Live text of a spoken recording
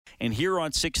And here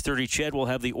on 6:30, Ched will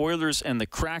have the Oilers and the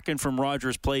Kraken from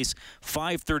Rogers Place,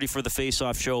 5:30 for the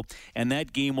face-off show, and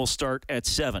that game will start at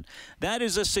 7. That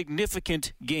is a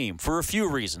significant game for a few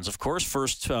reasons. Of course,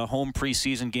 first home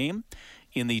preseason game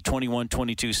in the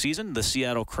 21-22 season, the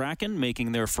Seattle Kraken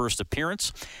making their first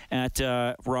appearance at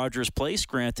Rogers Place.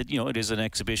 Granted, it is an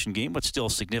exhibition game, but still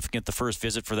significant, the first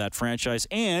visit for that franchise.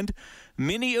 And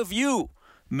many of you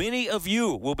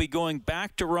will be going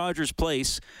back to Rogers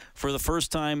Place for the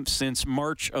first time since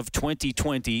March of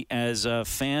 2020 as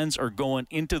fans are going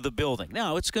into the building.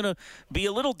 Now, it's going to be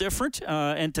a little different,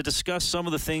 and to discuss some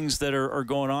of the things that are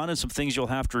going on and some things you'll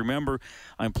have to remember,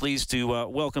 I'm pleased to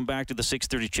welcome back to the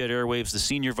 6:30 Ched Airwaves the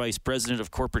Senior Vice President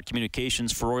of Corporate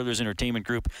Communications for Oilers Entertainment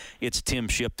Group. It's Tim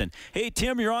Shipton. Hey,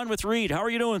 Tim, you're on with Reed. How are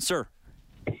you doing, sir?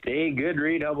 Hey, good,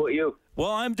 Reed. How about you?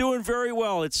 Well, I'm doing very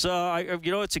well. It's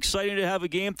it's exciting to have a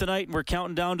game tonight, and we're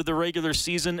counting down to the regular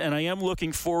season. And I am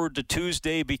looking forward to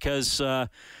Tuesday because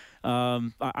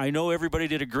I know everybody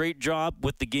did a great job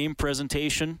with the game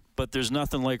presentation, but there's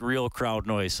nothing like real crowd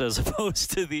noise as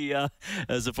opposed to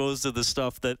the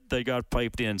stuff that they got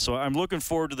piped in. So I'm looking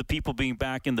forward to the people being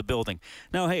back in the building.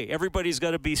 Now, hey, everybody's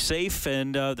got to be safe,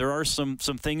 and there are some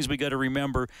things we got to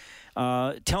remember.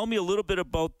 Tell me a little bit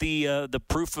about the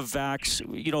proof of vax.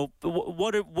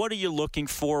 What are you looking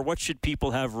for? What should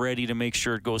people have ready to make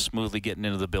sure it goes smoothly getting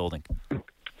into the building?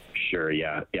 Sure,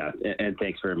 yeah. And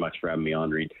thanks very much for having me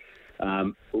on, Reed.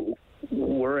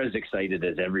 We're as excited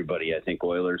as everybody. I think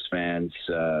Oilers fans,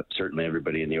 certainly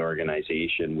everybody in the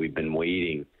organization, we've been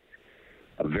waiting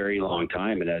a very long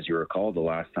time. And as you recall, the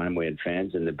last time we had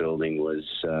fans in the building was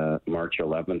March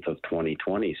 11th of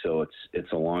 2020. So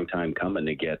it's a long time coming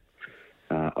to get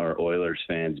our Oilers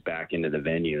fans back into the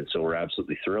venue. And so we're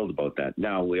absolutely thrilled about that.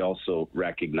 Now, we also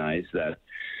recognize that,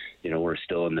 we're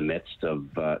still in the midst of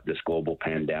this global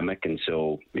pandemic. And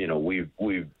so,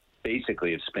 we've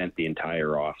basically have spent the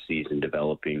entire off season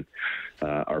developing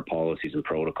our policies and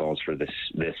protocols for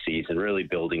this season, really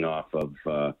building off of,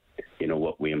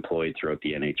 what we employed throughout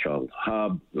the NHL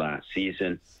hub last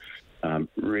season.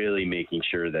 Really making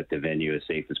sure that the venue is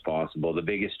safe as possible. The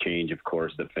biggest change, of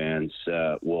course, that fans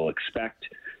will expect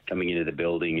coming into the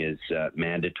building is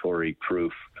mandatory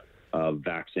proof of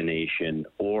vaccination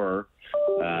or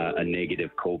a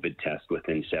negative COVID test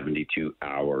within 72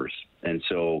 hours. And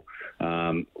so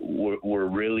we're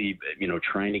really,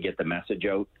 trying to get the message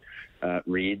out,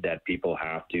 Reed, that people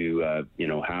have to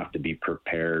be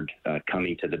prepared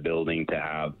coming to the building to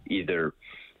have either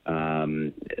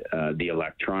the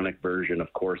electronic version,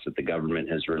 of course, that the government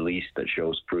has released that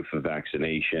shows proof of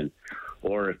vaccination,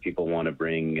 or if people want to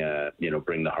bring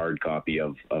the hard copy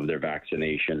of their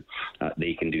vaccination,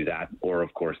 they can do that, or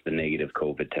of course the negative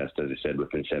COVID test, as I said,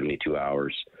 within 72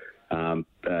 hours. A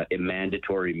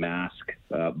mandatory mask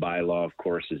bylaw, of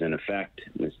course, is in effect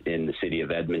in the city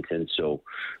of Edmonton, so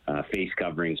face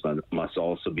coverings must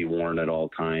also be worn at all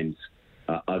times.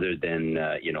 Other than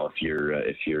if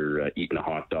you're eating a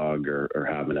hot dog or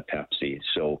having a Pepsi.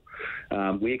 So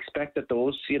we expect that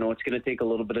those, it's going to take a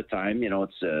little bit of time.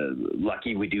 It's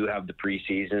lucky we do have the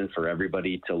preseason for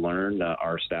everybody to learn,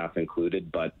 our staff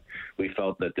included. But we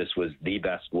felt that this was the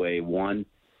best way, one,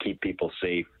 keep people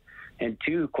safe, and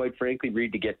two, quite frankly,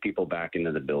 Reed, to get people back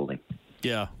into the building.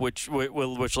 Yeah, which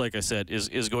like I said,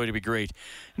 is going to be great.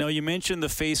 Now, you mentioned the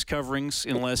face coverings,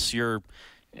 unless you're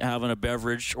having a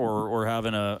beverage or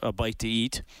having a bite to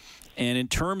eat. And in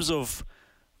terms of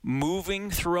moving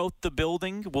throughout the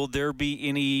building, will there be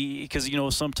any, because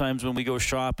sometimes when we go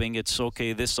shopping, it's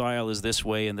okay, this aisle is this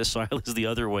way and this aisle is the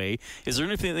other way. Is there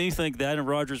anything like that in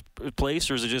Rogers Place,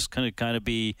 or is it just kind of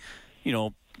be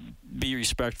be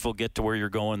respectful, get to where you're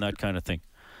going, that kind of thing?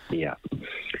 Yeah.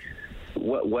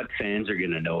 What fans are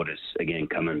going to notice, again,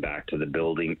 coming back to the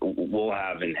building, we'll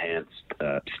have enhanced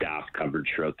staff coverage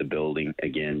throughout the building.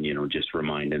 Again, just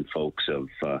reminding folks of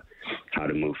how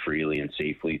to move freely and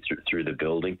safely through the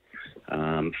building.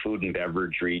 Food and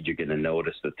beverage, Reed, you're going to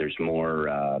notice that there's more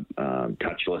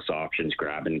touchless options,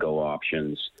 grab-and-go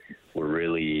options. We're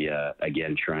really,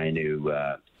 again, trying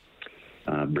to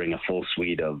bring a full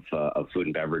suite of food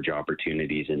and beverage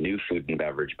opportunities and new food and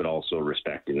beverage, but also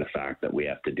respecting the fact that we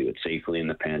have to do it safely in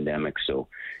the pandemic. So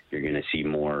you're going to see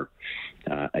more,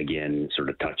 again, sort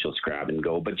of touchless grab and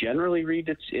go. But generally,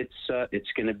 Reed,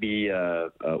 it's going to be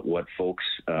what folks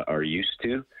are used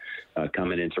to.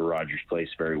 coming into Rogers Place,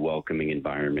 very welcoming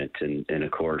environment, and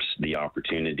of course the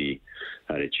opportunity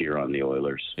to cheer on the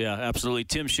Oilers. Yeah, absolutely.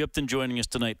 Tim Shipton joining us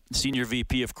tonight, Senior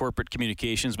VP of Corporate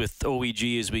Communications with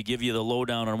OEG, as we give you the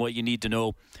lowdown on what you need to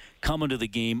know coming to the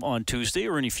game on Tuesday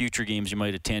or any future games you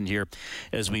might attend here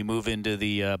as we move into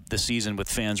the season with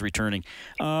fans returning.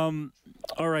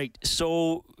 All right,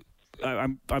 so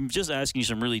I'm just asking you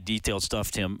some really detailed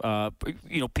stuff, Tim.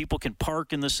 People can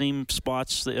park in the same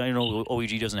spots. I know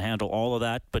OEG doesn't handle all of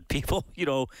that, but people,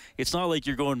 it's not like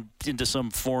you're going into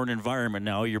some foreign environment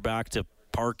now. You're back to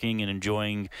parking and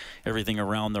enjoying everything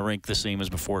around the rink the same as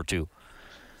before, too.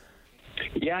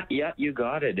 Yeah, you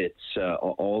got it. It's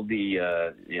all the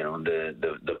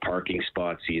the parking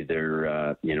spots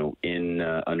either in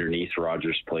underneath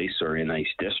Rogers Place or in Ice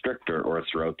District or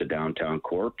throughout the downtown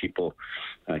core. People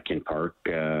can park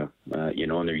in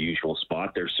their usual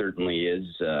spot. There certainly is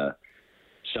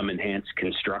some enhanced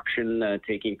construction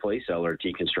taking place,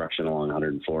 LRT construction along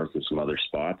 104th and some other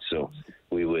spots. So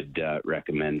we would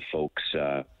recommend folks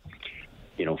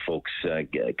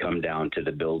come down to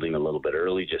the building a little bit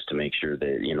early just to make sure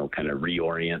that, kind of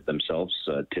reorient themselves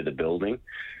to the building.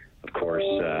 Of course,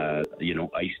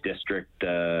 Ice District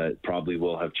probably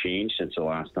will have changed since the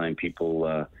last time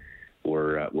people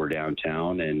were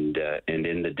downtown and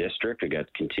in the district. I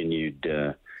got continued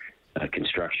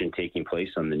construction taking place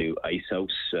on the new Ice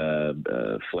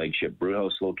House flagship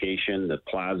brewhouse location. The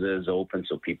plaza is open,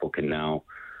 so people can now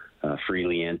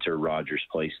freely enter Rogers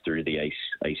Place through the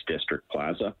Ice District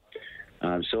Plaza.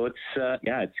 So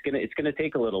it's gonna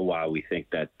take a little while. We think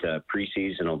that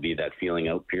preseason will be that feeling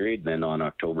out period. Then on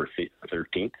October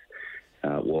 13th,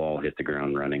 we'll all hit the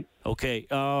ground running. Okay.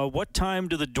 What time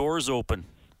do the doors open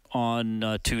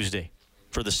on Tuesday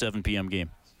for the 7 p.m.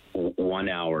 game? 1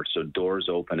 hour. So doors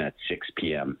open at 6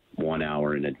 p.m. 1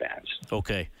 hour in advance.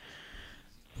 Okay.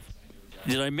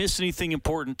 Did I miss anything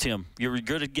important, Tim? You're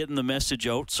good at getting the message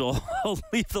out, so I'll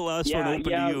leave the last one open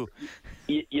to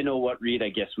you. You know what, Reed? I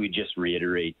guess we just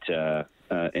reiterate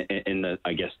in the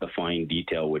fine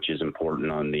detail, which is important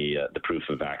on the proof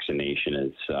of vaccination,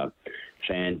 is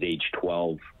fans age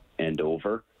 12 and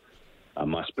over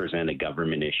must present a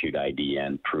government-issued ID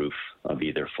and proof of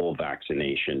either full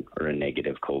vaccination or a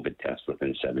negative COVID test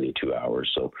within 72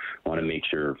 hours. So I want to make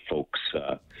sure folks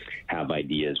have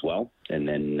ID as well. And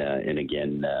then,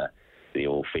 the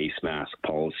old face mask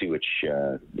policy, which,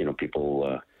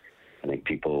 people... I think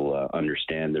people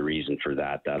understand the reason for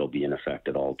that. That'll be in effect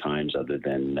at all times other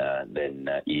than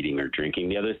eating or drinking.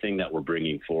 The other thing that we're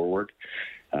bringing forward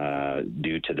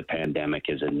due to the pandemic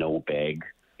is a no-bag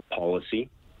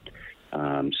policy.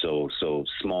 So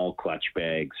small clutch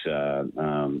bags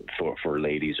for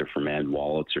ladies or for men.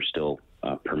 Wallets are still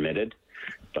permitted,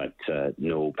 but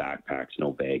no backpacks,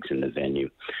 no bags in the venue.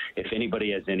 If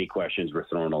anybody has any questions, we're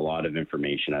throwing a lot of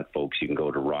information at folks. You can go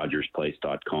to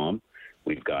rogersplace.com.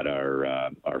 We've got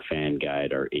our fan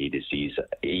guide, our A to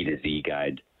Z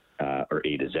guide, or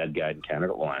A to Z guide in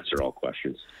Canada. We'll answer all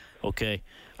questions. Okay.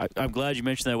 I'm glad you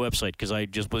mentioned that website because I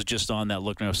was just on that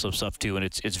looking at some stuff too, and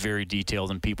it's very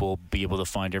detailed and people will be able to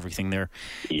find everything there.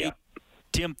 Yeah. Hey,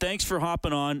 Tim, thanks for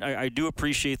hopping on. I do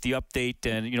appreciate the update,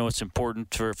 and it's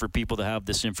important for people to have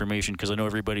this information because I know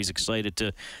everybody's excited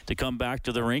to come back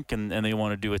to the rink and they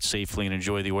want to do it safely and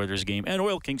enjoy the Oilers game. And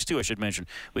Oil Kings too, I should mention.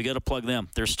 We got to plug them.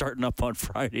 They're starting up on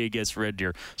Friday against Red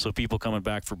Deer, so people coming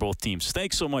back for both teams.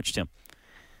 Thanks so much, Tim.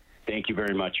 Thank you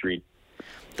very much, Reed.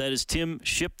 That is Tim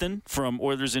Shipton from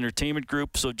Oilers Entertainment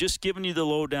Group. So just giving you the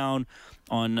lowdown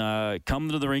on coming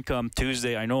to the rink on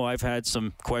Tuesday. I know I've had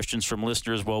some questions from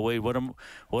listeners. Well, wait, what am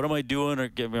I doing? Or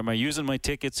am I using my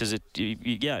tickets? Is it?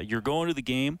 Yeah, you're going to the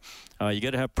game. You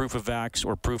got to have proof of vax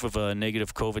or proof of a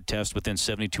negative COVID test within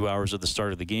 72 hours of the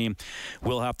start of the game.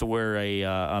 We'll have to wear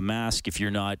a mask if you're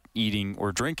not eating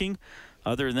or drinking.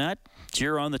 Other than that,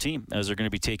 cheer on the team as they're going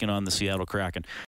to be taking on the Seattle Kraken.